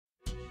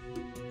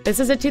This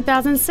is a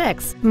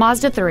 2006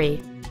 Mazda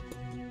 3.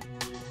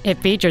 It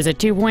features a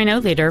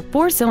 2.0-liter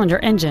four-cylinder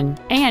engine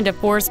and a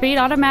four-speed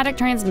automatic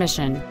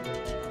transmission.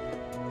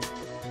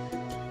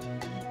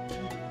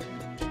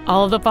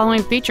 All of the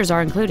following features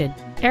are included: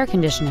 air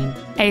conditioning,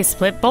 a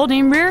split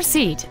folding rear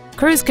seat,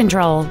 cruise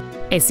control,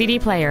 a CD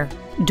player,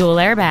 dual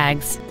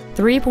airbags,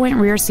 3-point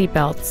rear seat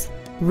belts,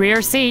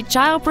 rear seat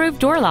child-proof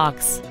door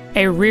locks,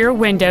 a rear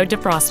window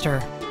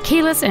defroster,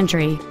 keyless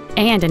entry,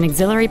 and an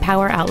auxiliary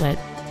power outlet.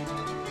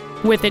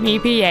 With an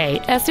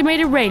EPA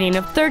estimated rating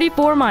of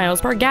 34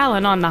 miles per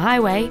gallon on the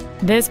highway,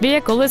 this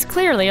vehicle is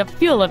clearly a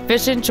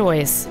fuel-efficient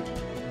choice.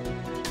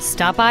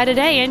 Stop by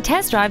today and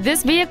test drive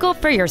this vehicle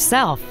for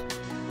yourself.